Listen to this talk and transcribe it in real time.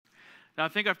Now, I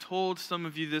think I've told some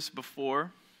of you this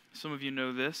before. Some of you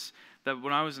know this, that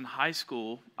when I was in high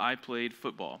school, I played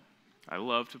football. I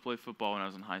loved to play football when I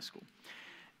was in high school.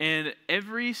 And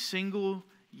every single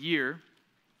year,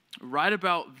 right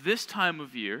about this time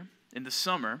of year, in the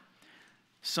summer,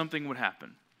 something would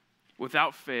happen.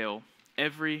 Without fail,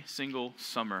 every single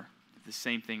summer, the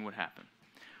same thing would happen.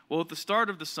 Well, at the start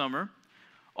of the summer,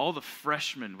 all the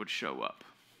freshmen would show up.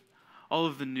 All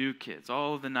of the new kids,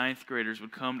 all of the ninth graders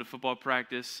would come to football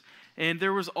practice. And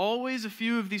there was always a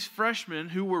few of these freshmen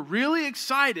who were really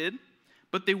excited,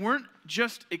 but they weren't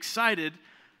just excited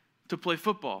to play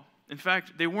football. In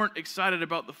fact, they weren't excited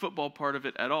about the football part of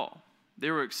it at all.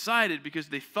 They were excited because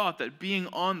they thought that being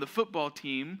on the football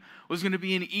team was going to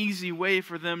be an easy way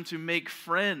for them to make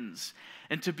friends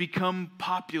and to become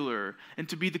popular and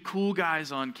to be the cool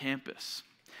guys on campus.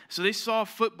 So they saw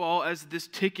football as this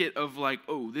ticket of like,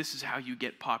 oh, this is how you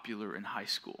get popular in high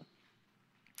school.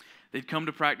 They'd come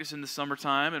to practice in the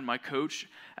summertime, and my coach,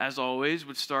 as always,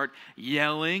 would start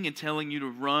yelling and telling you to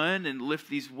run and lift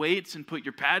these weights and put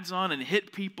your pads on and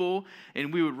hit people.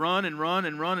 And we would run and run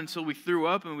and run until we threw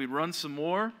up, and we'd run some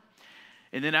more.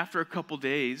 And then after a couple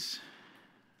days,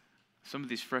 some of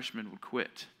these freshmen would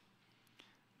quit.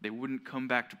 They wouldn't come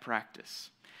back to practice.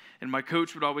 And my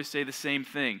coach would always say the same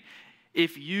thing.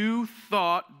 If you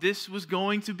thought this was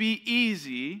going to be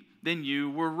easy, then you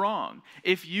were wrong.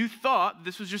 If you thought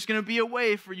this was just going to be a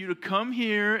way for you to come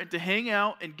here and to hang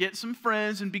out and get some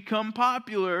friends and become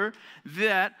popular,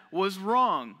 that was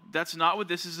wrong. That's not what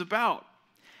this is about.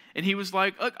 And he was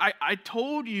like, look, I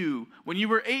told you when you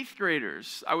were 8th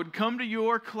graders, I would come to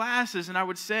your classes and I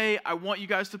would say, I want you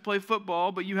guys to play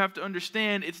football, but you have to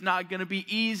understand it's not going to be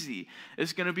easy.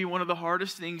 It's going to be one of the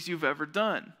hardest things you've ever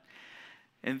done.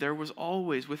 And there was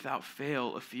always, without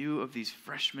fail, a few of these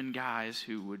freshman guys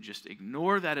who would just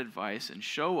ignore that advice and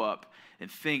show up and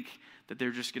think that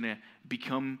they're just going to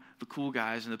become the cool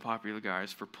guys and the popular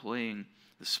guys for playing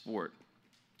the sport.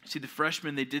 See, the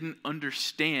freshmen, they didn't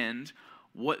understand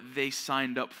what they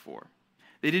signed up for.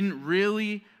 They didn't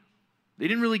really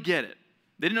get it.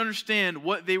 They didn't understand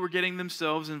what they were getting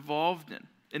themselves involved in.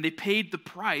 And they paid the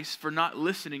price for not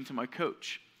listening to my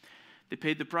coach. They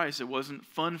paid the price. It wasn't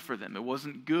fun for them. It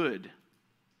wasn't good.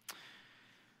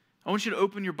 I want you to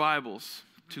open your Bibles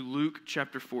to Luke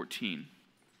chapter 14.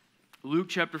 Luke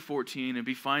chapter 14, and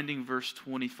be finding verse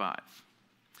 25.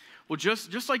 Well,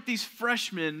 just like these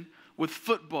freshmen with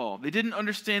football, they didn't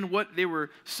understand what they were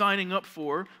signing up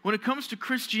for. When it comes to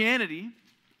Christianity,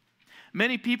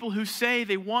 many people who say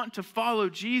they want to follow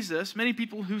Jesus, many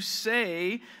people who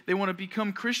say they want to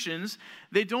become Christians,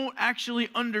 they don't actually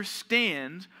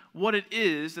understand what it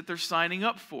is that they're signing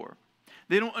up for.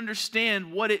 They don't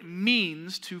understand what it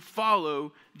means to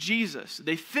follow Jesus.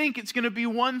 They think it's going to be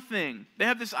one thing. They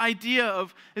have this idea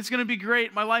of it's going to be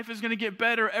great, my life is going to get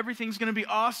better, everything's going to be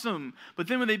awesome. But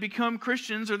then when they become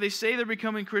Christians, or they say they're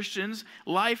becoming Christians,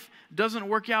 life doesn't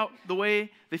work out the way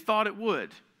they thought it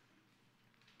would.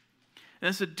 And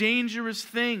it's a dangerous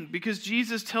thing because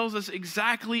Jesus tells us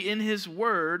exactly in His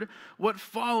Word what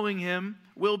following Him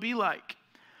will be like.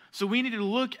 So we need to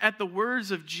look at the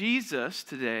words of Jesus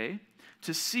today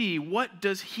to see what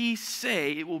does He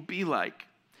say it will be like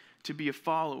to be a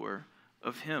follower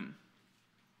of Him.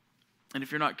 And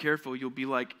if you're not careful, you'll be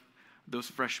like those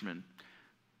freshmen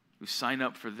who sign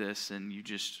up for this and you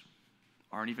just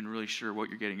aren't even really sure what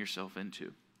you're getting yourself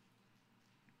into.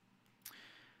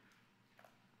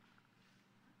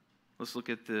 Let's look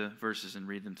at the verses and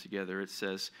read them together. It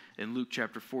says in Luke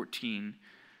chapter 14,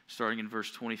 starting in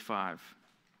verse 25,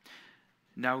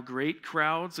 "Now great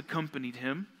crowds accompanied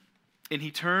him, and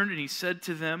he turned and he said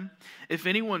to them, 'If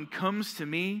anyone comes to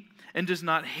me and does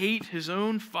not hate his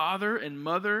own father and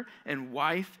mother and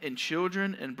wife and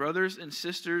children and brothers and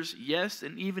sisters, yes,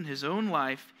 and even his own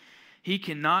life, he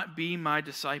cannot be my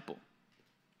disciple.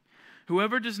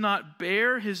 Whoever does not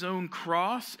bear his own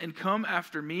cross and come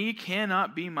after me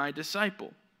cannot be my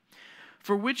disciple.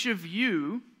 For which of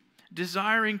you,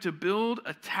 desiring to build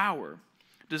a tower,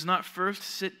 does not first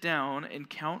sit down and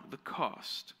count the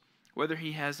cost, whether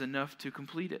he has enough to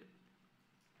complete it?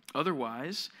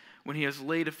 Otherwise, when he has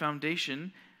laid a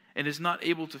foundation and is not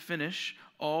able to finish,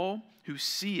 all who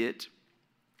see it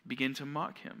begin to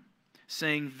mock him,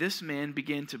 saying, "This man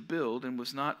began to build and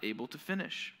was not able to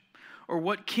finish." Or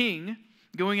what king,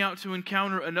 going out to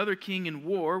encounter another king in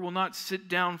war, will not sit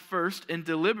down first and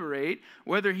deliberate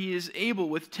whether he is able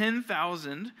with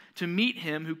 10,000 to meet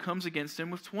him who comes against him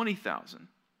with 20,000?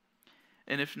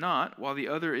 And if not, while the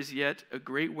other is yet a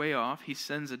great way off, he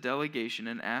sends a delegation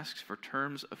and asks for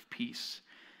terms of peace.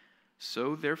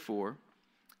 So, therefore,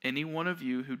 Any one of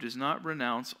you who does not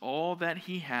renounce all that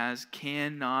he has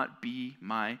cannot be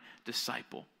my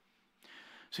disciple.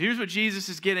 So here's what Jesus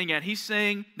is getting at. He's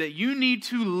saying that you need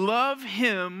to love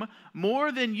him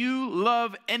more than you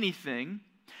love anything.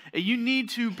 And you need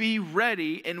to be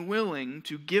ready and willing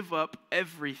to give up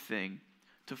everything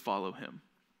to follow him.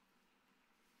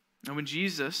 And when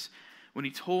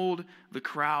he told the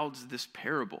crowds this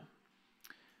parable,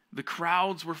 the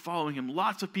crowds were following him.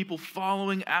 Lots of people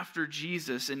following after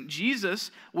Jesus. And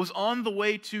Jesus was on the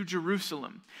way to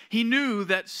Jerusalem. He knew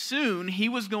that soon he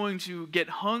was going to get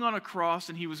hung on a cross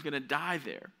and he was going to die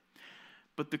there.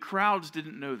 But the crowds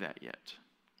didn't know that yet.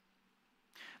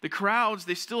 The crowds,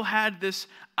 they still had this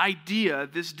idea,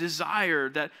 this desire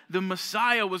that the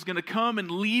Messiah was going to come and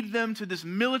lead them to this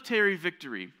military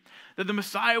victory. That the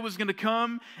Messiah was going to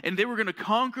come and they were going to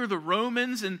conquer the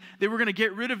Romans and they were going to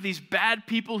get rid of these bad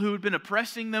people who had been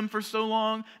oppressing them for so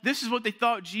long. This is what they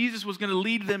thought Jesus was going to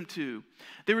lead them to.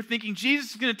 They were thinking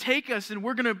Jesus is going to take us and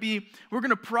we're going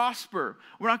to prosper.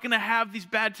 We're not going to have these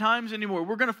bad times anymore.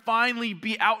 We're going to finally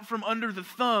be out from under the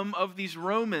thumb of these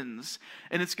Romans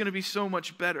and it's going to be so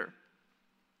much better.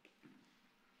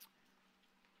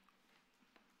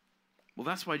 Well,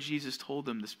 that's why Jesus told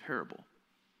them this parable.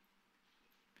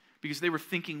 Because they were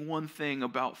thinking one thing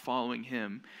about following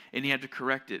him, and he had to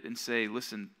correct it and say,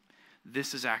 listen,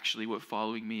 this is actually what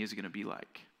following me is going to be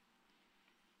like.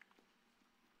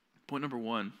 Point number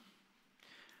 1,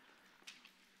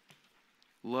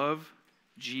 love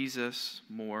Jesus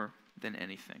more than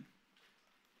anything.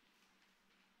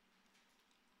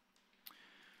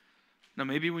 Now,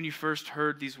 maybe when you first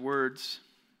heard these words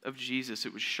of Jesus,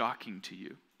 it was shocking to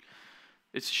you.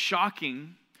 It's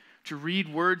shocking to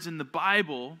read words in the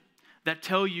Bible that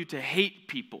tell you to hate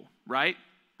people, right?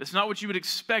 That's not what you would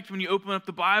expect when you open up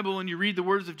the Bible and you read the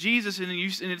words of Jesus and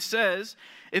it says,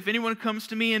 if anyone comes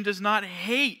to me and does not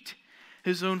hate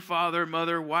his own father,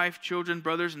 mother, wife, children,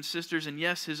 brothers, and sisters, and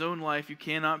yes, his own life, you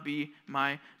cannot be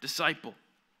my disciple.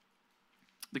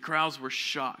 The crowds were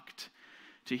shocked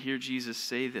to hear Jesus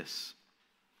say this.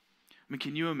 I mean,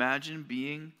 can you imagine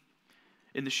being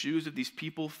in the shoes of these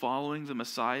people following the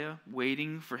Messiah,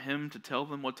 waiting for him to tell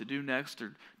them what to do next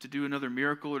or to do another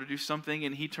miracle or to do something,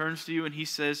 and he turns to you and he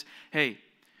says, hey,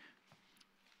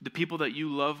 the people that you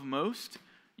love most,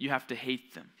 you have to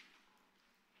hate them.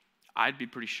 I'd be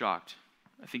pretty shocked.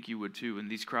 I think you would too, and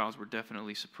these crowds were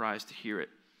definitely surprised to hear it.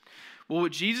 Well,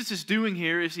 what Jesus is doing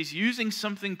here is he's using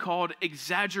something called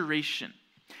exaggeration.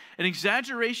 An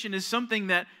exaggeration is something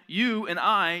that you and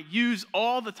I use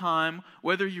all the time,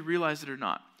 whether you realize it or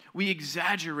not. We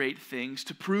exaggerate things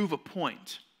to prove a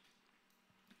point.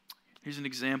 Here's an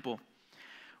example.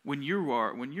 When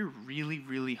you're really,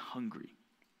 really hungry,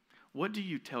 what do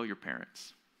you tell your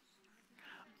parents?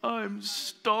 I'm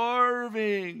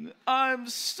starving. I'm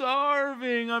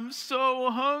starving. I'm so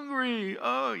hungry.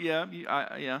 Oh, yeah,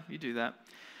 you do that.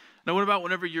 Now, what about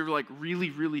whenever you're like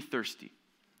really, really thirsty?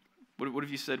 What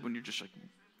have you said when you're just like,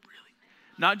 really?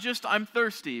 Not just I'm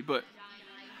thirsty, but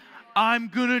I'm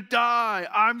gonna die.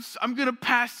 I'm gonna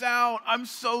pass out. I'm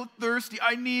so thirsty.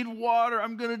 I need water.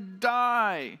 I'm gonna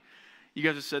die. You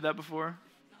guys have said that before?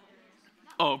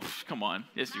 Oh, come on.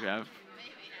 Yes, you have.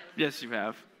 Yes, you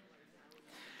have.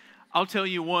 I'll tell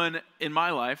you one in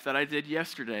my life that I did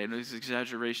yesterday, and it was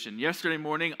exaggeration. Yesterday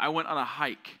morning, I went on a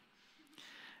hike,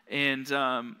 and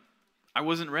I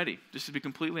wasn't ready. Just to be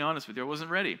completely honest with you, I wasn't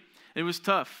ready. It was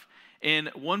tough. And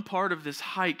one part of this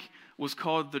hike was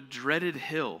called the dreaded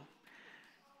hill.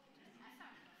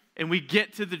 And we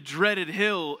get to the dreaded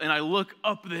hill, and I look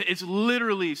up. It's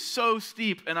literally so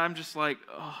steep, and I'm just like,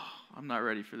 oh, I'm not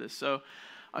ready for this. So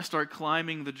I start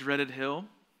climbing the dreaded hill,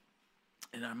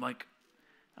 and I'm like,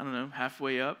 I don't know,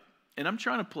 halfway up. And I'm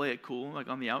trying to play it cool, like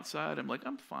on the outside. I'm like,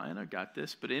 I'm fine, I got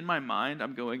this. But in my mind,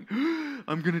 I'm going,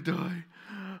 I'm going to die.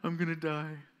 I'm going to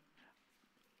die.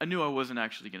 I knew I wasn't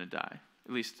actually going to die.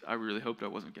 At least I really hoped I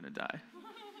wasn't going to die.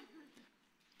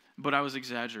 But I was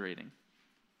exaggerating.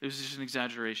 It was just an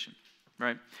exaggeration,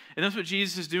 right? And that's what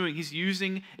Jesus is doing. He's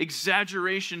using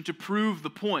exaggeration to prove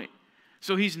the point.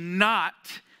 So he's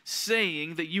not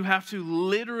saying that you have to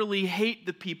literally hate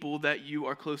the people that you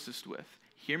are closest with.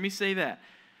 Hear me say that.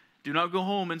 Do not go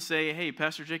home and say, hey,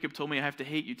 Pastor Jacob told me I have to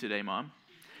hate you today, Mom.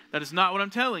 That is not what I'm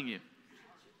telling you.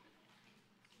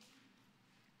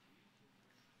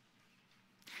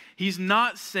 He's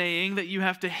not saying that you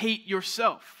have to hate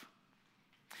yourself.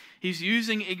 He's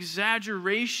using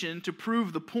exaggeration to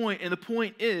prove the point, and the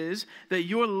point is that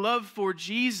your love for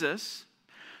Jesus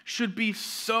should be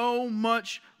so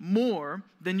much more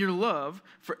than your love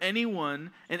for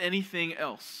anyone and anything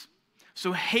else.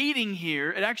 So hating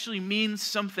here, it actually means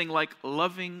something like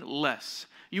loving less,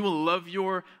 You will love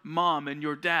your mom and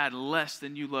your dad less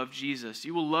than you love Jesus.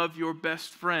 You will love your best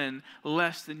friend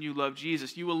less than you love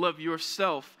Jesus. You will love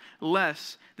yourself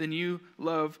less than you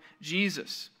love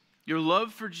Jesus. Your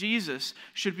love for Jesus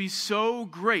should be so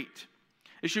great.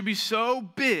 It should be so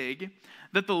big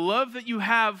that the love that you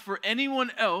have for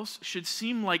anyone else should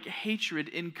seem like hatred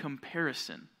in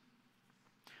comparison.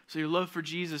 So your love for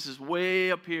Jesus is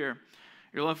way up here.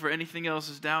 Your love for anything else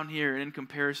is down here, and in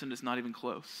comparison, it's not even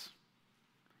close.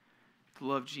 To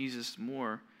love Jesus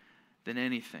more than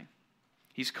anything.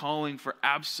 He's calling for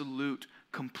absolute,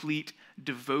 complete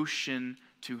devotion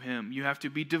to him. You have to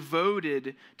be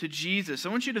devoted to Jesus. I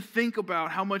want you to think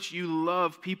about how much you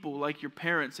love people like your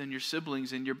parents and your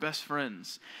siblings and your best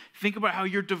friends. Think about how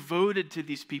you're devoted to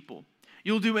these people.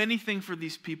 You'll do anything for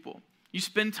these people. You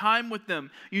spend time with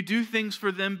them. You do things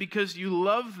for them because you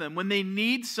love them. When they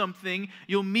need something,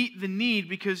 you'll meet the need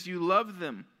because you love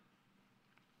them.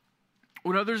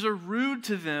 When others are rude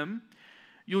to them,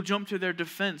 you'll jump to their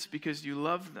defense because you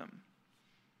love them.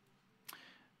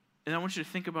 And I want you to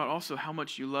think about also how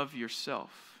much you love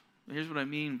yourself. Here's what I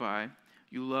mean by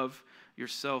you love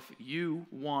yourself. You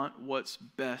want what's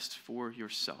best for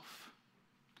yourself.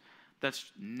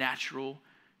 That's natural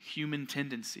human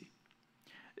tendency,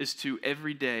 is to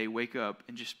every day wake up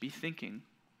and just be thinking,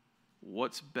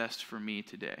 what's best for me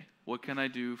today? What can I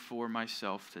do for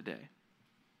myself today?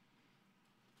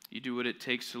 You do what it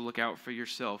takes to look out for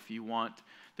yourself. You want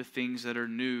the things that are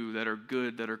new, that are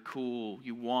good, that are cool.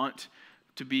 You want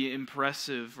to be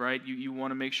impressive, right? You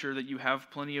want to make sure that you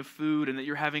have plenty of food and that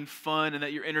you're having fun and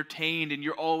that you're entertained and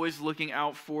you're always looking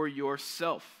out for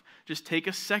yourself. Just take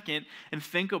a second and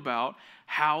think about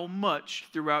how much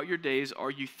throughout your days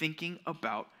are you thinking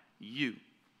about you.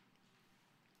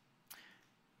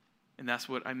 And that's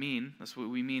what I mean. That's what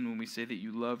we mean when we say that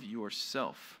you love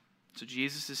yourself. So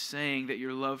Jesus is saying that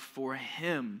your love for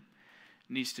him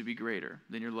needs to be greater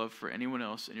than your love for anyone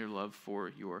else and your love for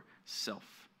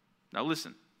yourself. Now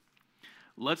listen,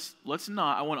 let's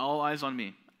not, I want all eyes on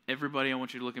me. Everybody, I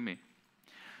want you to look at me.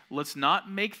 Let's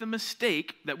not make the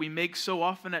mistake that we make so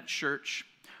often at church,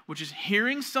 which is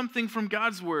hearing something from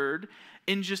God's word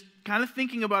and just kind of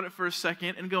thinking about it for a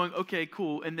second and going, okay,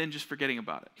 cool, and then just forgetting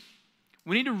about it.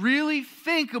 We need to really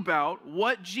think about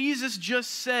what Jesus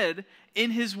just said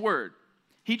in his word.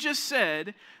 He just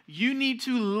said, you need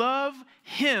to love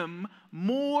him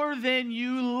more than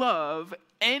you love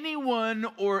anyone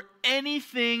or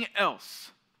anything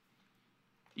else.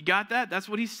 You got that? That's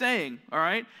what he's saying, all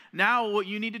right? Now what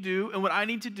you need to do and what I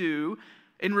need to do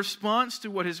in response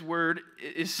to what his word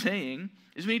is saying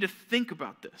is we need to think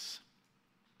about this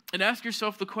and ask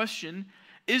yourself the question,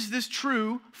 is this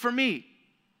true for me?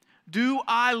 Do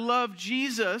I love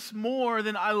Jesus more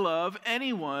than I love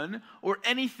anyone or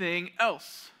anything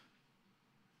else?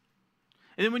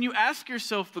 And then when you ask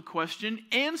yourself the question,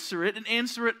 answer it and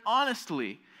answer it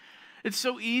honestly. It's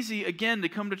so easy, again, to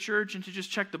come to church and to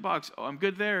just check the box. Oh, I'm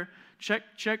good there. Check,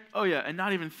 check. Oh, yeah, and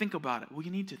not even think about it. Well,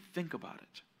 you need to think about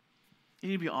it. You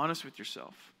need to be honest with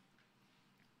yourself.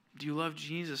 Do you love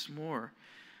Jesus more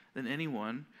than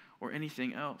anyone or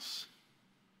anything else?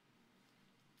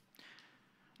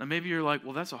 Now, maybe you're like,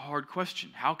 well, that's a hard question.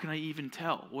 How can I even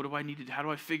tell? What do I need to, how do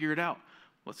I figure it out?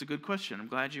 Well, it's a good question. I'm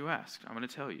glad you asked. I'm going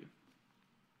to tell you.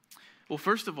 Well,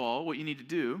 first of all, what you need to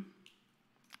do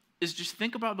is just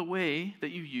think about the way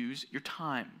that you use your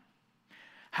time.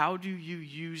 How do you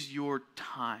use your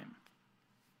time?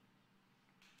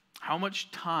 How much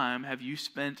time have you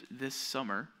spent this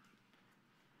summer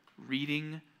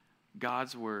reading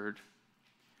God's word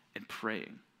and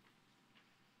praying?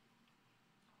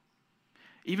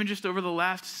 Even just over the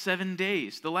last 7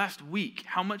 days, the last week,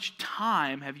 how much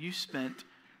time have you spent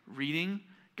reading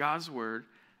God's word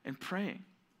and praying?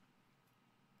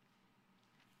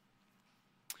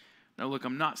 Now look,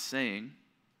 I'm not saying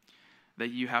that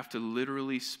you have to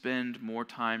literally spend more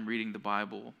time reading the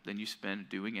Bible than you spend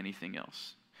doing anything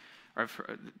else. I've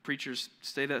heard, preachers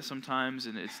say that sometimes,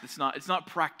 and it's not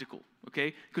practical,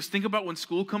 okay? Because think about when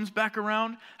school comes back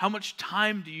around, how much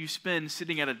time do you spend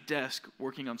sitting at a desk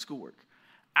working on schoolwork?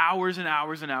 Hours and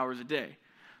hours and hours a day.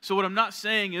 So what I'm not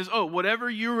saying is, whatever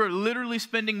you are literally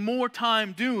spending more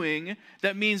time doing,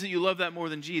 that means that you love that more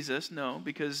than Jesus. No,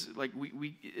 because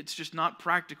it's just not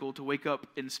practical to wake up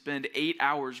and spend 8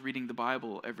 hours reading the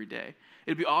Bible every day.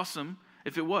 It'd be awesome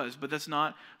if it was, but that's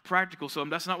not practical. So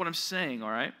that's not what I'm saying,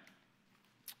 all right?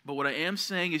 But what I am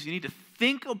saying is you need to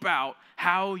think about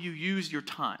how you use your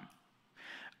time.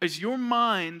 Is your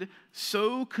mind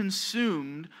so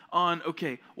consumed on,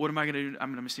 okay, what am I going to do?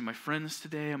 I'm going to see my friends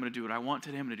today. I'm going to do what I want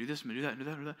today. I'm going to do this. I'm going to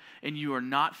do that. And you are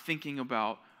not thinking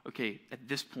about, okay, at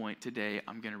this point today,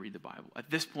 I'm going to read the Bible. At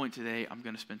this point today, I'm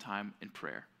going to spend time in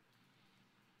prayer.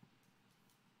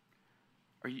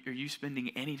 Are you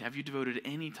spending any time, have you devoted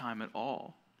any time at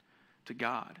all to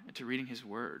God and to reading his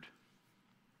word?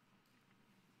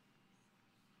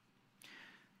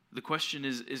 The question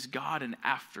is God an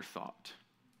afterthought?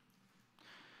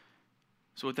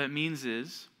 So what that means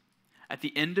is, at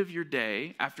the end of your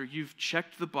day, after you've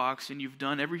checked the box and you've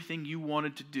done everything you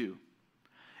wanted to do,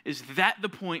 is that the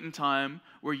point in time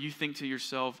where you think to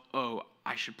yourself, oh,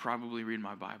 I should probably read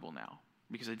my Bible now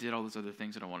because I did all those other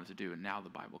things that I wanted to do, and now the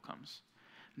Bible comes.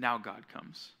 Now God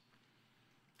comes.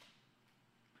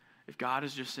 If God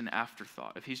is just an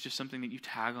afterthought, if he's just something that you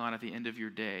tag on at the end of your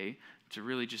day to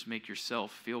really just make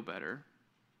yourself feel better,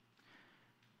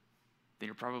 then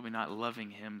you're probably not loving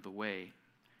him the way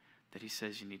that he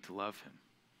says you need to love him.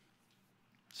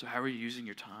 So how are you using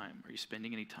your time? Are you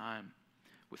spending any time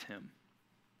with him?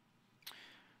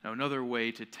 Now, another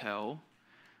way to tell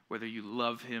whether you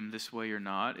love him this way or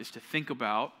not is to think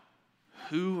about,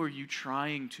 who are you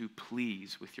trying to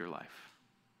please with your life?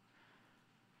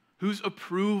 Whose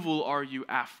approval are you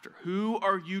after? Who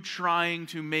are you trying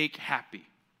to make happy?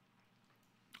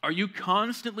 Are you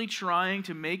constantly trying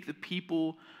to make the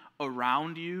people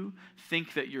around you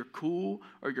think that you're cool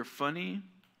or you're funny?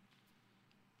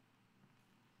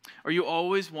 Are you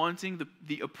always wanting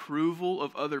the approval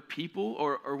of other people?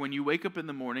 Or when you wake up in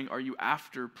the morning, are you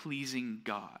after pleasing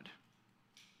God?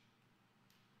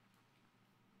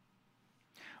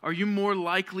 Are you more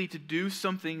likely to do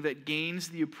something that gains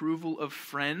the approval of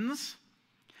friends?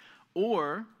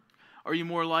 Or are you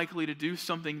more likely to do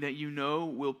something that you know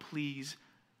will please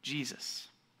Jesus?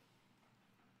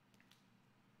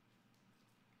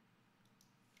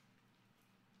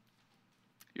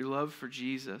 Your love for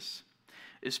Jesus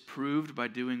is proved by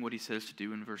doing what he says to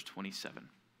do in verse 27.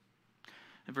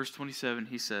 In verse 27,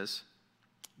 he says,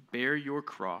 "Bear your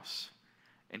cross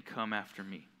and come after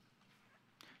me."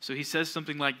 So he says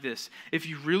something like this: if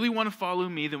you really want to follow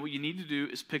me, then what you need to do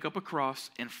is pick up a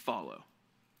cross and follow.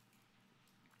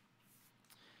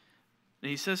 And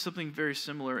he says something very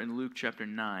similar in Luke chapter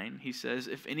 9. He says,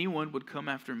 if anyone would come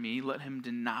after me, let him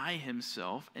deny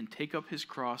himself and take up his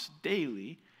cross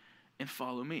daily and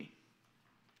follow me.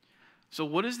 So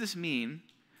what does this mean,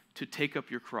 to take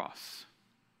up your cross?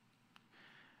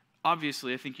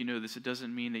 Obviously, I think you know this, it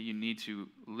doesn't mean that you need to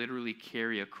literally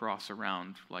carry a cross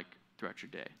around like throughout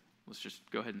your day. Let's just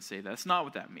go ahead and say that. That's not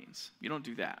what that means. You don't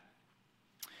do that.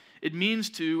 It means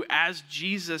to, as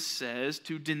Jesus says,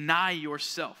 to deny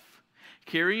yourself.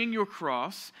 Carrying your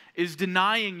cross is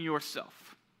denying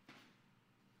yourself.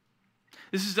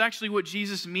 This is actually what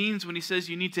Jesus means when he says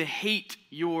you need to hate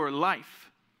your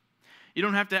life. You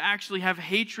don't have to actually have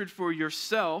hatred for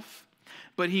yourself,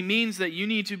 but he means that you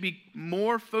need to be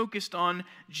more focused on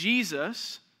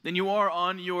Jesus than you are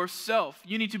on yourself.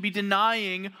 You need to be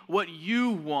denying what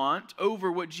you want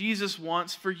over what Jesus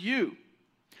wants for you.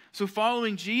 So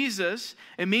following Jesus,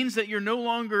 it means that you're no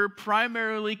longer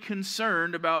primarily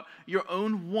concerned about your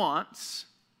own wants,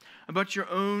 about your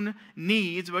own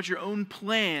needs, about your own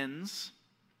plans.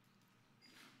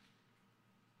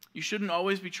 You shouldn't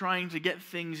always be trying to get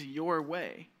things your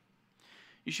way.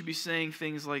 You should be saying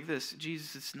things like this: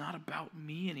 Jesus, it's not about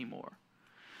me anymore.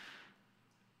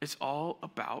 It's all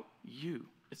about you.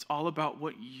 It's all about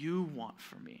what you want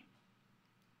from me.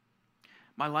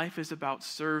 My life is about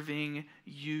serving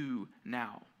you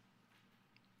now.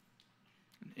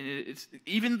 And it's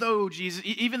even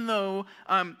though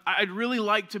I'd really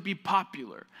like to be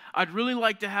popular, I'd really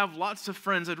like to have lots of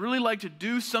friends, I'd really like to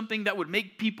do something that would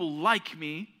make people like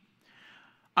me,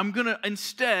 I'm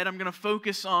gonna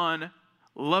focus on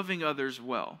loving others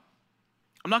well.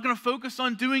 I'm not going to focus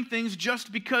on doing things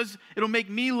just because it'll make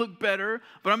me look better,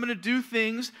 but I'm going to do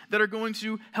things that are going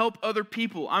to help other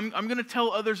people. I'm going to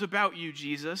tell others about you,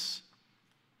 Jesus.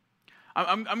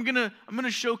 I'm going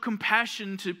to show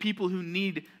compassion to people who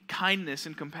need kindness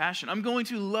and compassion. I'm going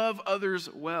to love others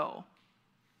well.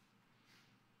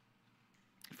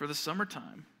 For the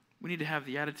summertime, we need to have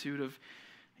the attitude of,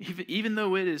 even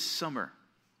though it is summer,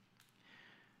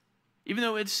 even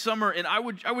though it's summer, and I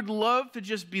would love to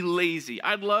just be lazy.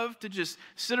 I'd love to just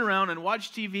sit around and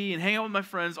watch TV and hang out with my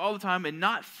friends all the time and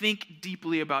not think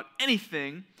deeply about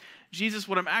anything. Jesus,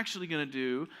 what I'm actually going to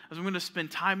do is I'm going to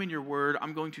spend time in your word.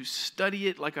 I'm going to study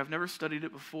it like I've never studied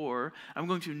it before. I'm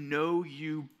going to know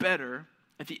you better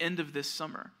at the end of this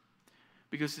summer,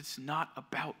 because it's not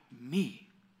about me.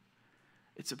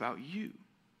 It's about you.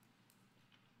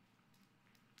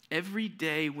 Every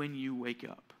day when you wake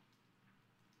up,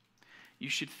 you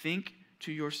should think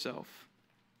to yourself,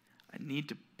 I need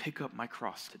to pick up my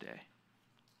cross today.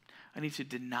 I need to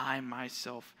deny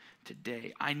myself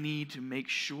today. I need to make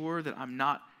sure that I'm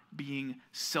not being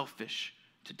selfish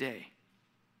today.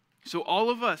 So all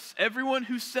of us, everyone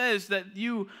who says that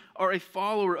you are a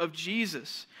follower of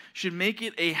Jesus, should make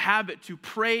it a habit to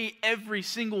pray every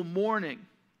single morning.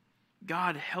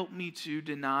 God, help me to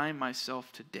deny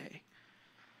myself today.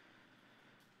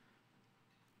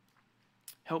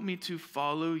 Help me to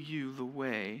follow you the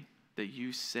way that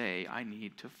you say I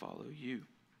need to follow you.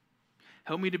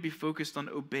 Help me to be focused on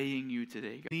obeying you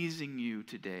today, pleasing you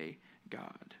today,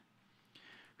 God.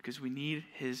 Because we need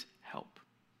his help.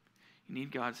 You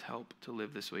need God's help to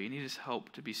live this way. You need his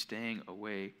help to be staying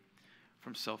away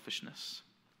from selfishness.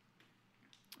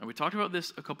 And we talked about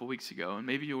this a couple weeks ago, and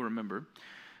maybe you'll remember,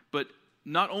 but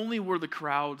not only were the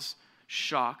crowds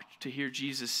shocked to hear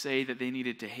Jesus say that they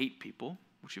needed to hate people,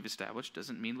 which we've established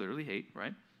doesn't mean literally hate,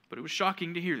 right? But it was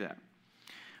shocking to hear that.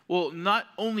 Well, not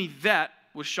only that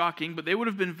was shocking, but they would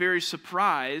have been very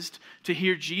surprised to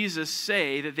hear Jesus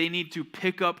say that they need to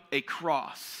pick up a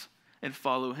cross and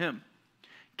follow him.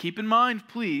 Keep in mind,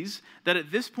 please, that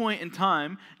at this point in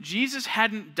time, Jesus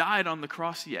hadn't died on the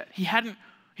cross yet. He hadn't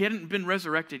been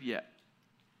resurrected yet.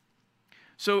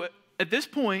 So at this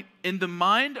point, in the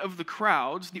mind of the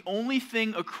crowds, the only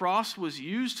thing a cross was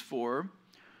used for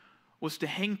was to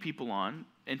hang people on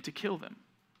and to kill them.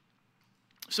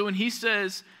 So when he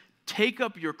says, take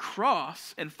up your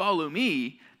cross and follow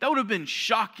me, that would have been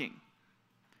shocking.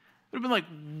 It would have been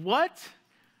like, what?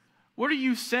 What are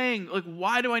you saying? Like,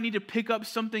 why do I need to pick up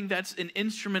something that's an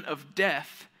instrument of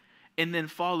death and then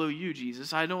follow you,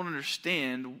 Jesus? I don't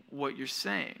understand what you're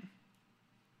saying.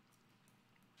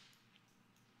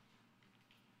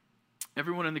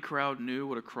 Everyone in the crowd knew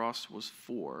what a cross was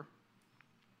for.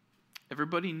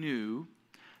 Everybody knew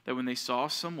that when they saw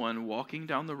someone walking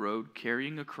down the road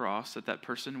carrying a cross, that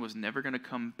person was never going to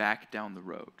come back down the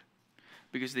road.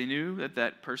 Because they knew that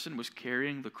that person was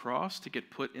carrying the cross to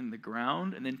get put in the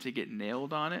ground and then to get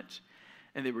nailed on it,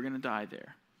 and they were going to die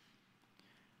there.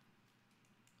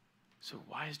 So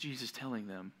why is Jesus telling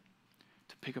them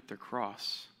to pick up their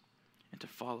cross and to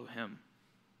follow him?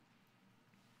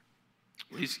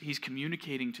 He's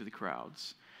communicating to the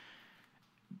crowds.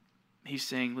 He's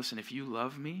saying, listen, if you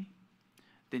love me,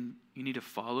 then you need to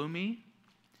follow me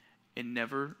and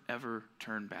never, ever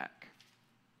turn back.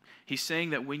 He's saying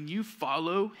that when you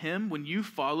follow him, when you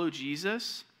follow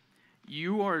Jesus,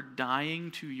 you are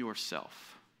dying to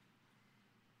yourself.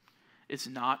 It's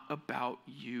not about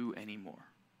you anymore.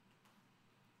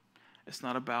 It's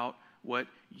not about what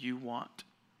you want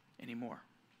anymore.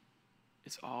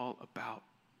 It's all about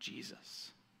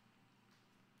Jesus.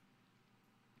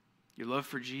 Your love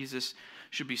for Jesus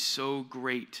should be so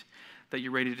great that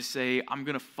you're ready to say, I'm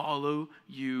going to follow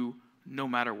you no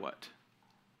matter what.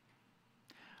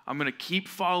 I'm going to keep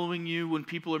following you when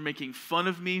people are making fun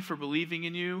of me for believing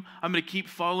in you. I'm going to keep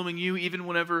following you even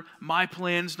whenever my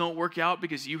plans don't work out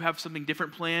because you have something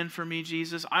different planned for me,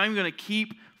 Jesus. I'm going to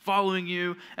keep following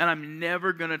you, and I'm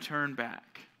never going to turn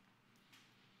back.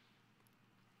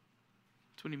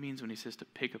 That's what he means when he says to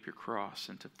pick up your cross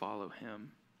and to follow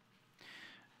him.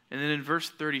 And then in verse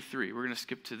 33, we're going to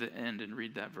skip to the end and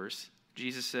read that verse.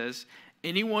 Jesus says,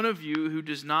 any one of you who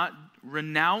does not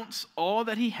renounce all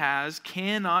that he has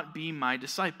cannot be my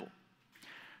disciple.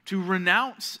 To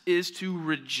renounce is to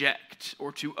reject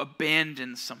or to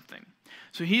abandon something.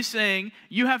 So he's saying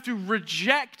you have to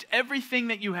reject everything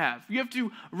that you have. You have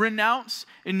to renounce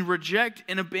and reject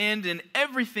and abandon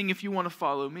everything if you want to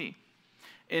follow me.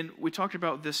 And we talked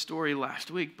about this story last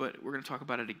week, but we're going to talk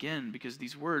about it again because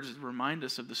these words remind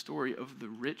us of the story of the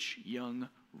rich young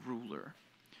ruler.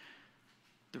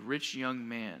 The rich young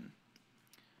man.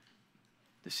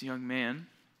 This young man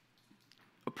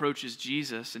approaches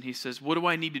Jesus and he says, what do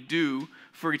I need to do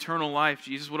for eternal life,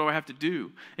 Jesus? What do I have to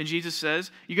do? And Jesus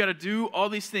says, you got to do all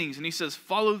these things. And he says,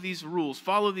 follow these rules,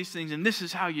 follow these things, and this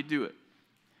is how you do it.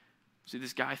 See,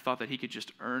 this guy thought that he could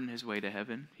just earn his way to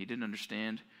heaven. He didn't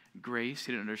understand grace.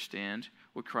 He didn't understand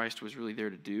what Christ was really there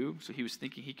to do. So he was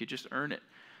thinking he could just earn it.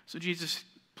 So Jesus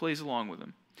plays along with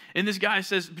him. And this guy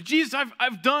says, but Jesus,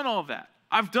 I've done all that.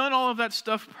 I've done all of that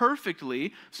stuff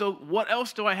perfectly, so what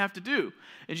else do I have to do?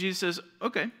 And Jesus says,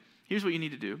 okay, here's what you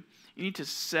need to do. You need to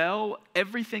sell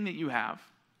everything that you have,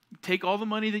 take all the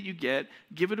money that you get,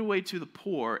 give it away to the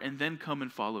poor, and then come and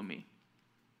follow me.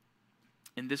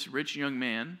 And this rich young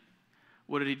man,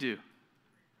 what did he do?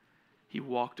 He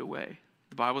walked away.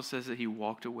 The Bible says that he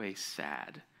walked away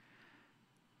sad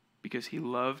because he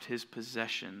loved his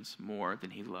possessions more than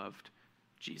he loved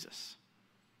Jesus.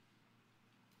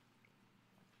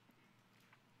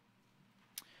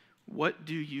 What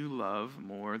do you love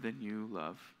more than you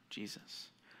love Jesus?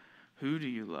 Who do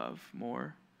you love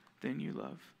more than you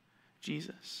love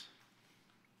Jesus?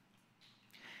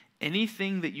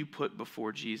 Anything that you put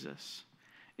before Jesus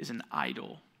is an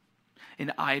idol.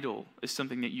 An idol is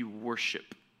something that you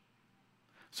worship.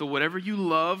 So whatever you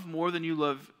love more than you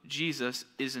love Jesus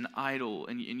is an idol,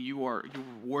 and you're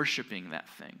worshiping that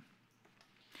thing.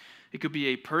 It could be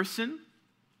a person.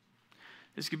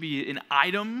 This could be an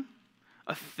item,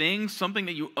 a thing, something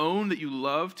that you own that you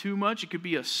love too much. It could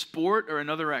be a sport or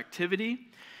another activity.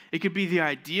 It could be the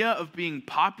idea of being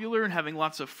popular and having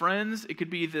lots of friends. It could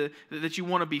be that you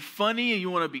want to be funny and you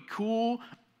want to be cool,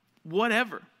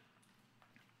 whatever.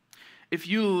 If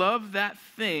you love that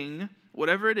thing,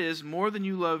 whatever it is, more than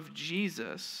you love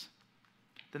Jesus,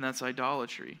 then that's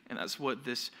idolatry. And that's what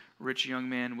this rich young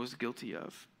man was guilty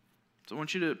of. So I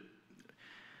want you to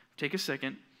take a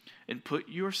second and put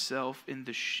yourself in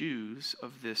the shoes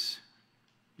of this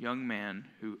young man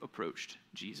who approached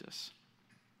Jesus.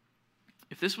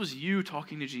 If this was you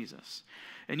talking to Jesus,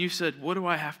 and you said, "What do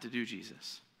I have to do,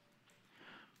 Jesus?"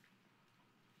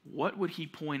 What would he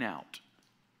point out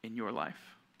in your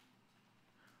life?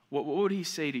 What would he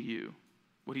say to you?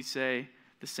 Would he say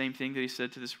the same thing that he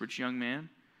said to this rich young man?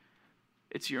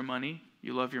 It's your money.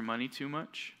 You love your money too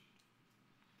much.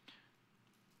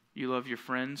 You love your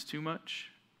friends too much.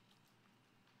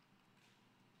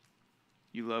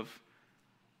 You love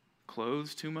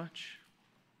clothes too much.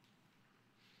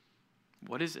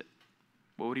 What is it?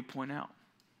 What would he point out?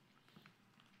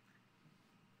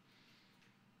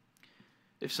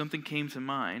 If something came to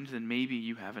mind, then maybe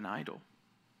you have an idol.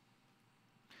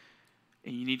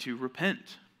 And you need to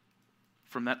repent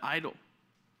from that idol.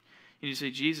 You need to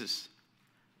say, "Jesus,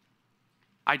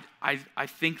 I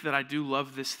think that I do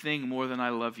love this thing more than I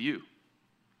love you.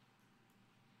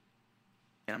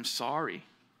 And I'm sorry.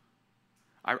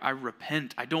 I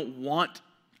repent. I don't want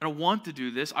to do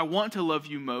this. I want to love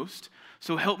you most,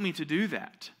 so help me to do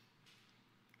that."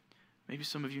 Maybe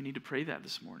some of you need to pray that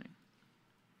this morning.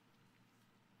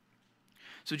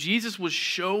 So Jesus was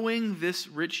showing this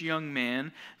rich young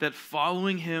man that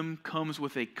following him comes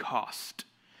with a cost.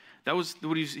 That was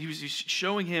what he was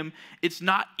showing him. It's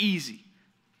not easy.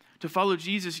 To follow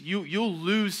Jesus, you'll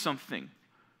lose something.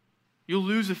 You'll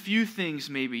lose a few things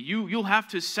maybe. You'll have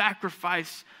to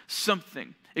sacrifice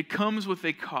something. It comes with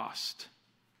a cost.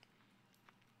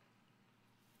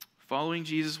 Following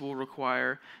Jesus will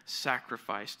require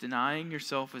sacrifice. Denying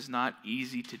yourself is not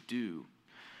easy to do.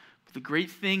 The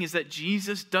great thing is that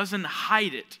Jesus doesn't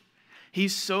hide it.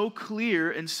 He's so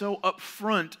clear and so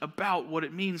upfront about what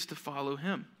it means to follow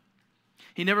him.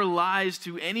 He never lies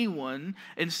to anyone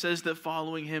and says that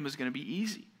following him is going to be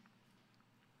easy.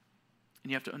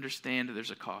 And you have to understand that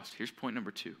there's a cost. Here's point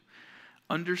number 2.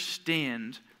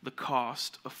 Understand the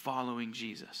cost of following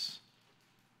Jesus.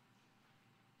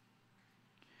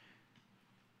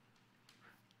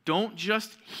 Don't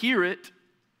just hear it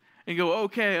and go,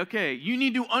 okay. You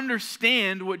need to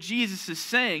understand what Jesus is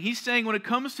saying. He's saying when it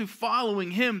comes to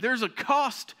following him, there's a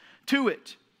cost to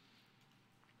it.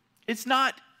 It's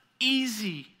not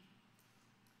easy.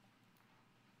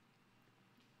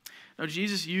 Now,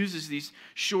 Jesus uses these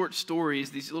short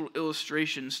stories, these little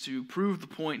illustrations to prove the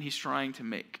point he's trying to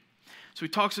make. So he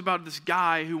talks about this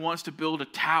guy who wants to build a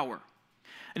tower.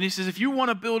 And he says, if you want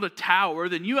to build a tower,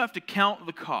 then you have to count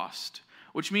the cost.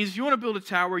 Which means if you want to build a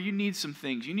tower, you need some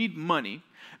things. You need money.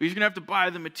 You're going to have to buy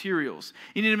the materials.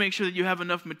 You need to make sure that you have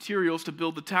enough materials to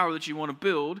build the tower that you want to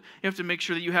build. You have to make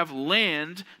sure that you have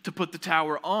land to put the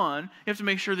tower on. You have to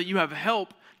make sure that you have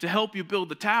help to help you build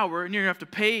the tower. And you're going to have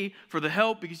to pay for the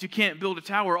help because you can't build a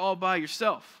tower all by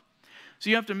yourself. So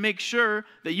you have to make sure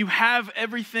that you have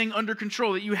everything under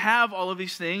control, that you have all of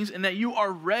these things, and that you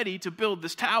are ready to build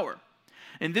this tower.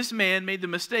 And this man made the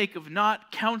mistake of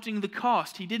not counting the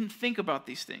cost. He didn't think about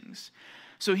these things.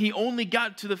 So he only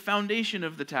got to the foundation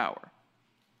of the tower.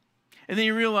 And then he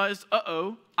realized,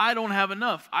 I don't have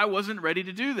enough. I wasn't ready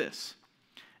to do this.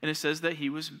 And it says that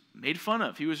he was made fun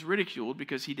of. He was ridiculed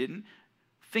because he didn't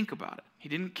think about it. He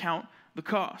didn't count the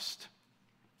cost.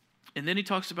 And then he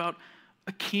talks about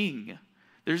a king.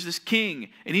 There's this king,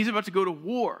 and he's about to go to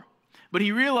war. But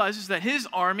he realizes that his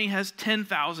army has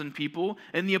 10,000 people,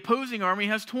 and the opposing army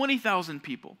has 20,000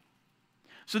 people.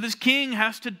 So this king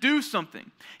has to do something.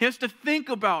 He has to think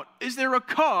about, is there a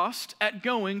cost at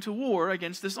going to war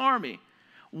against this army?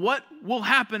 What will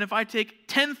happen if I take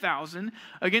 10,000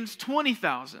 against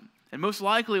 20,000? And most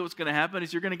likely what's going to happen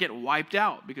is you're going to get wiped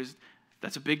out, because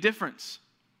that's a big difference.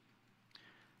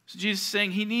 So Jesus is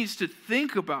saying he needs to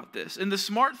think about this. And the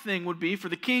smart thing would be for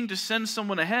the king to send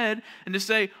someone ahead and to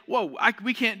say,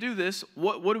 we can't do this.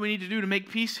 What do we need to do to make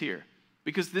peace here?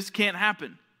 Because this can't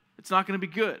happen. It's not going to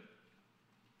be good.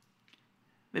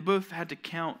 They both had to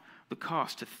count the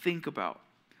cost, to think about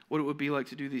what it would be like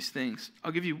to do these things.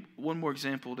 I'll give you one more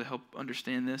example to help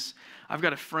understand this. I've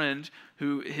got a friend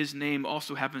who his name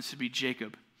also happens to be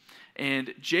Jacob.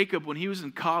 And Jacob, when he was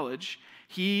in college,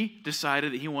 he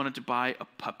decided that he wanted to buy a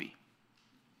puppy.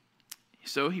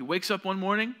 So he wakes up one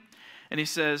morning and he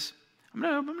says, I'm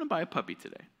gonna buy a puppy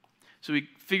today. So he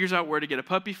figures out where to get a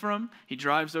puppy from. He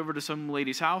drives over to some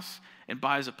lady's house and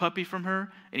buys a puppy from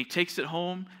her, and he takes it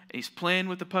home, and he's playing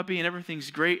with the puppy, and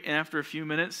everything's great. And after a few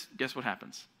minutes, guess what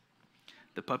happens?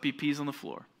 The puppy pees on the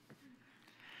floor.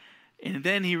 And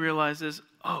then he realizes,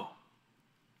 oh,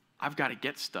 I've got to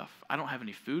get stuff. I don't have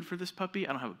any food for this puppy.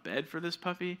 I don't have a bed for this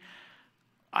puppy.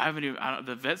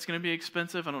 The vet's going to be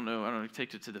expensive. I don't know. I don't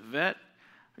take it to the vet.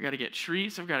 I've got to get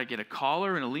treats. I've got to get a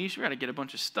collar and a leash. I've got to get a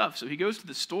bunch of stuff. So he goes to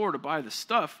the store to buy the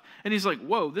stuff, and he's like,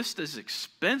 whoa, this is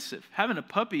expensive. Having a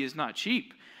puppy is not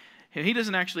cheap. And he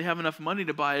doesn't actually have enough money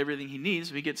to buy everything he needs,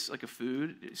 so he gets like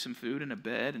some food and a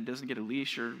bed, and doesn't get a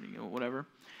leash or whatever.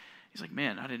 He's like,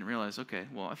 man, I didn't realize. Okay,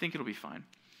 well, I think it'll be fine.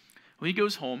 Well, he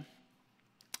goes home,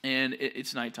 and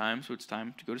it's nighttime, so it's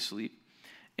time to go to sleep.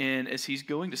 And as he's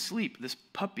going to sleep, this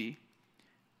puppy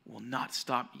will not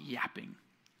stop yapping,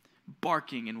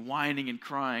 barking and whining and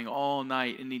crying all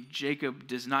night. And Jacob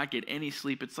does not get any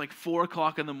sleep. It's like 4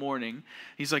 o'clock in the morning.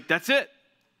 He's like, that's it.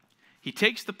 He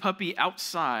takes the puppy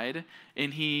outside,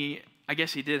 and I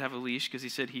guess he did have a leash, because he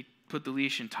said he put the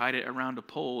leash and tied it around a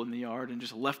pole in the yard and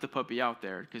just left the puppy out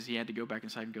there because he had to go back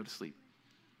inside and go to sleep.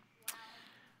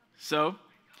 So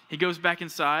he goes back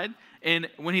inside, and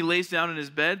when he lays down in his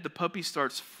bed, the puppy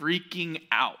starts freaking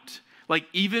out. Like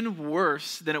even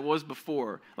worse than it was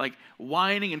before. Like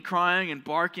whining and crying and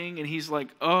barking, and he's like,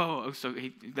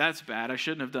 that's bad. I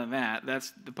shouldn't have done that.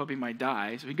 The puppy might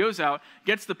die. So he goes out,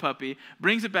 gets the puppy,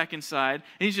 brings it back inside,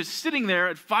 and he's just sitting there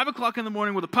at 5 o'clock in the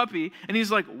morning with a puppy, and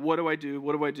he's like, what do I do?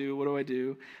 What do I do? What do I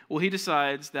do? Well, he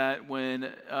decides that when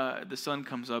the sun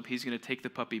comes up, he's going to take the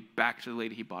puppy back to the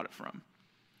lady he bought it from,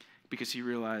 because he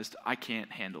realized, I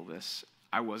can't handle this.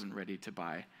 I wasn't ready to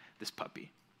buy this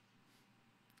puppy.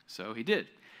 So he did.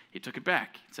 He took it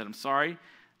back. He said, I'm sorry.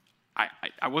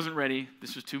 I wasn't ready.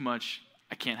 This was too much.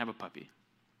 I can't have a puppy.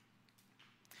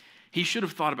 He should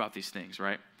have thought about these things,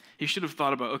 right? He should have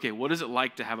thought about, okay, what is it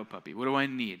like to have a puppy? What do I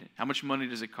need? How much money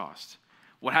does it cost?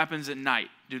 What happens at night?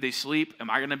 Do they sleep? Am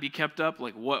I going to be kept up?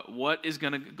 Like what's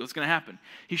going to happen?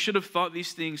 He should have thought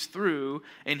these things through,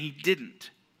 and he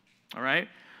didn't. All right?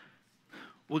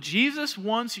 Well, Jesus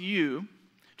wants you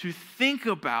to think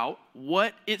about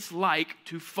what it's like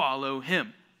to follow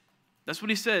him. That's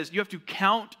what he says. You have to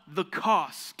count the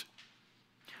cost.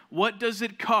 What does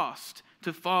it cost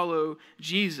to follow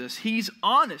Jesus? He's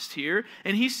honest here,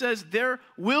 and he says there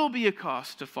will be a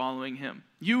cost to following him.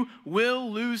 You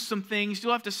will lose some things.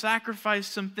 You'll have to sacrifice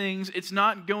some things. It's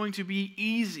not going to be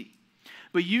easy.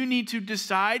 But you need to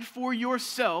decide for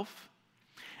yourself,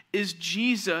 is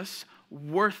Jesus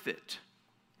worth it?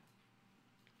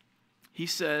 He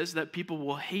says that people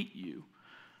will hate you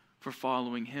for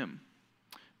following him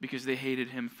because they hated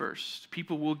him first.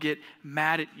 People will get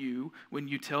mad at you when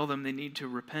you tell them they need to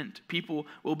repent. People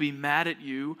will be mad at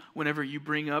you whenever you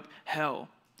bring up hell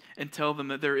and tell them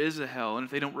that there is a hell, and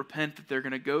if they don't repent that they're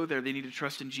going to go there, they need to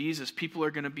trust in Jesus. People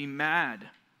are going to be mad.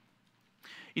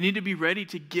 You need to be ready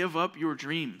to give up your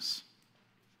dreams.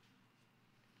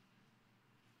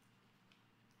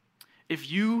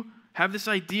 If you have this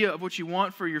idea of what you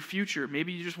want for your future.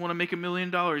 Maybe you just want to make $1 million.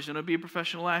 You want to be a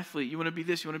professional athlete. You want to be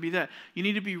this. You want to be that. You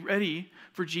need to be ready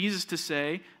for Jesus to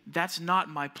say, that's not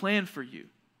my plan for you.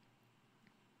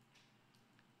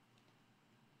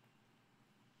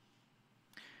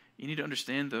 You need to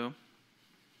understand, though,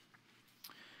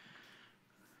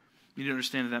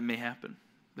 that may happen,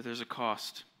 but there's a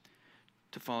cost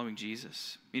to following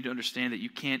Jesus. You need to understand that you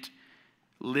can't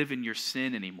live in your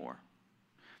sin anymore.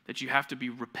 That you have to be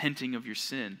repenting of your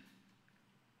sin.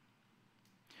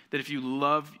 That if you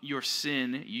love your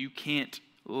sin, you can't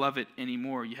love it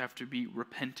anymore. You have to be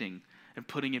repenting and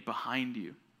putting it behind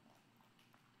you.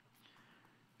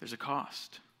 There's a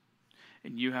cost.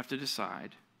 And you have to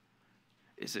decide,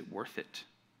 is it worth it?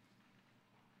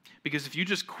 Because if you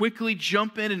just quickly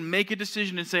jump in and make a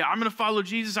decision and say, I'm going to follow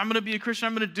Jesus, I'm going to be a Christian,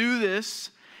 I'm going to do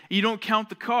this, and you don't count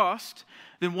the cost,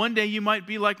 then one day you might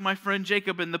be like my friend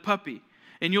Jacob and the puppy.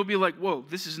 And you'll be like, whoa,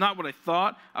 this is not what I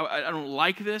thought. I don't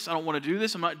like this. I don't want to do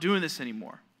this. I'm not doing this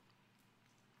anymore.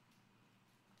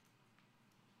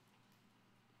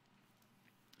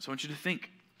 So I want you to think,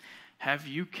 have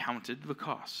you counted the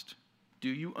cost? Do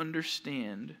you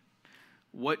understand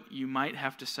what you might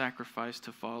have to sacrifice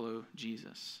to follow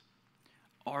Jesus?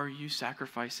 Are you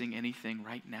sacrificing anything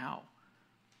right now?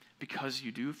 because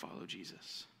you do follow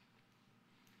Jesus.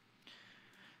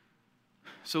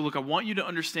 So look, I want you to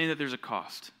understand that there's a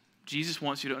cost. Jesus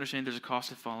wants you to understand there's a cost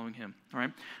to following him, all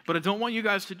right? But I don't want you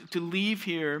guys to leave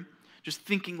here just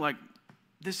thinking like,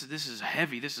 this is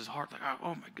heavy, this is hard. Like,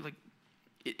 oh my God, like,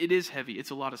 it is heavy. It's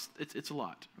a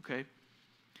lot, okay?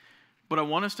 But I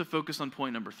want us to focus on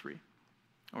point number 3,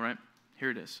 all right? Here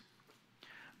it is.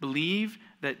 Believe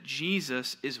that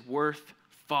Jesus is worth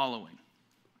following.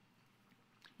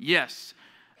 Yes,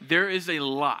 there is a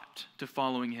lot to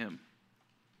following him.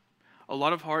 A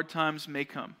lot of hard times may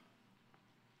come.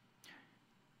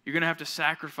 You're going to have to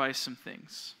sacrifice some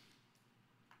things.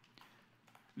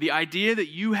 The idea that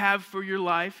you have for your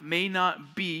life may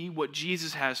not be what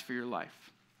Jesus has for your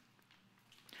life.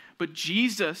 But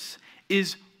Jesus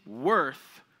is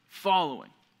worth following.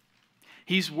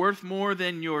 He's worth more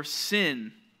than your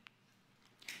sin.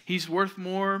 He's worth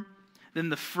more than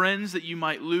the friends that you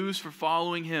might lose for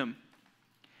following him.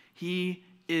 He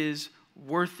is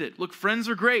worth it. Look, friends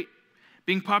are great.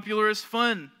 Being popular is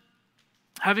fun.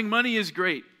 Having money is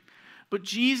great. But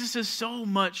Jesus is so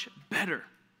much better.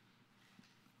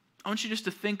 I want you just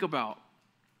to think about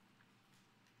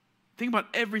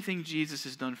everything Jesus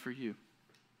has done for you.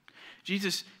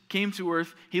 Jesus came to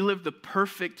earth. He lived the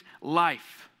perfect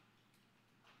life.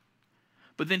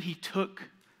 But then he took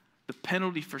the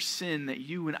penalty for sin that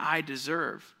you and I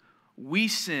deserve. We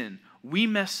sin. We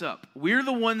mess up. We're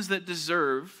the ones that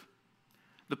deserve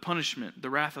the punishment, the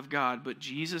wrath of God. But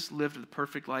Jesus lived the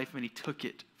perfect life and he took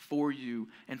it for you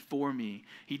and for me.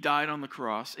 He died on the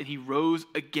cross and he rose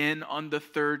again on the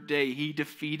third day. He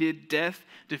defeated death,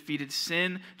 defeated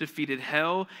sin, defeated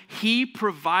hell. He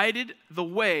provided the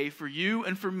way for you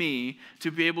and for me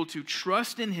to be able to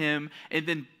trust in him and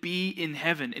then be in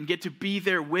heaven and get to be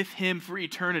there with him for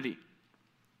eternity.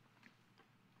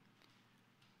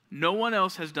 No one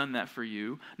else has done that for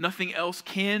you. Nothing else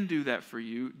can do that for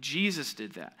you. Jesus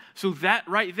did that. So that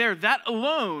right there, that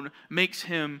alone makes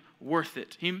him worth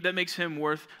it. That makes him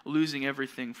worth losing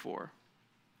everything for.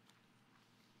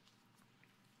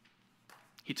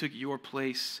 He took your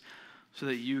place so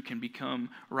that you can become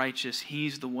righteous.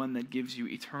 He's the one that gives you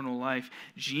eternal life.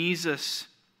 Jesus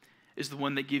is the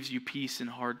one that gives you peace in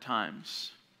hard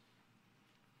times.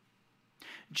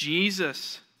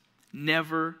 Jesus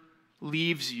never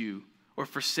leaves you or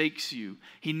forsakes you.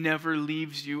 He never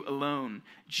leaves you alone.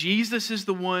 Jesus is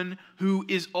the one who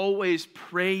is always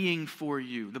praying for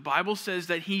you. The Bible says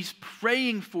that he's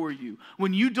praying for you.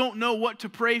 When you don't know what to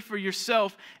pray for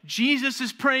yourself, Jesus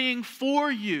is praying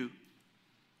for you.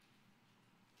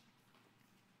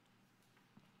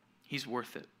 He's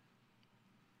worth it.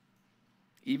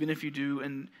 Even if you do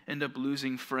end up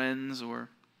losing friends or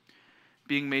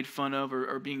being made fun of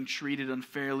or being treated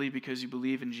unfairly because you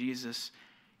believe in Jesus,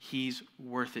 he's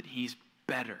worth it. He's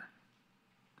better.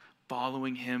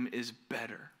 Following him is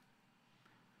better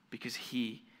because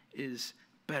he is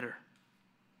better.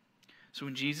 So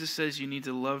when Jesus says you need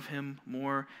to love him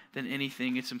more than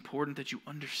anything, it's important that you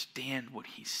understand what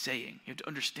he's saying. You have to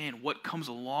understand what comes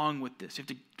along with this. You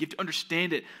have to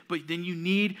understand it, but then you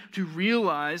need to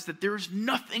realize that there is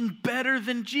nothing better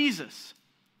than Jesus.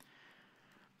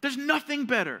 There's nothing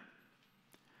better.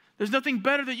 There's nothing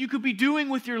better that you could be doing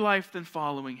with your life than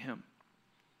following him.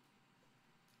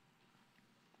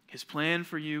 His plan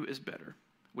for you is better.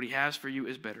 What he has for you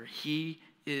is better. He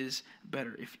is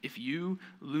better. If you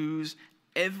lose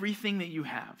everything that you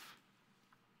have,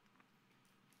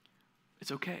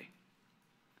 it's okay.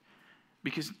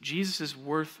 Because Jesus is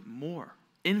worth more,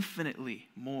 infinitely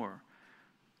more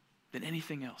than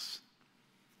anything else.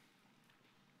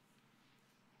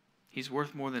 He's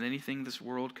worth more than anything this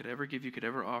world could ever give you, could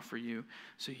ever offer you.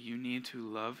 So you need to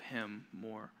love him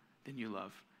more than you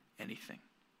love anything.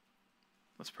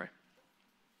 Let's pray.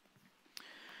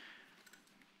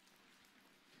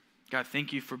 God,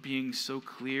 thank you for being so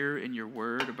clear in your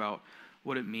word about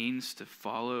what it means to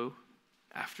follow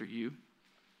after you.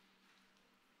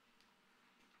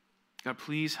 God,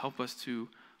 please help us to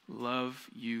love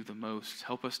you the most.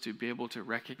 Help us to be able to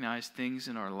recognize things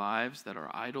in our lives that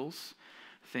are idols,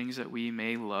 things that we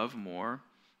may love more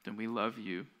than we love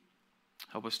you.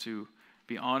 Help us to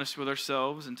be honest with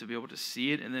ourselves and to be able to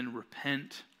see it and then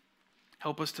repent.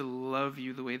 Help us to love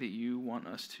you the way that you want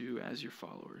us to as your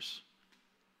followers.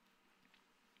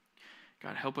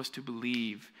 God, help us to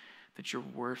believe that you're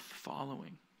worth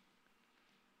following.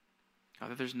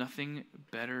 God, that there's nothing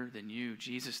better than you.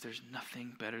 Jesus, there's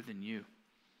nothing better than you.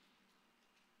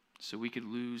 So we could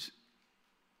lose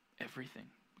everything.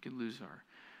 We could lose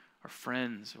our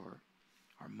friends or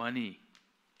our money,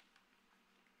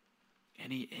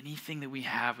 Anything that we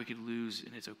have, we could lose,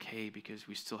 and it's okay because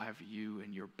we still have you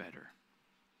and you're better.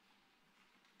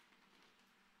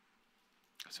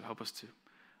 So help us to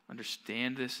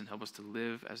understand this and help us to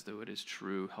live as though it is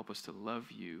true. Help us to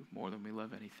love you more than we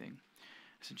love anything.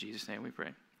 It's in Jesus' name we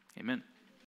pray. Amen.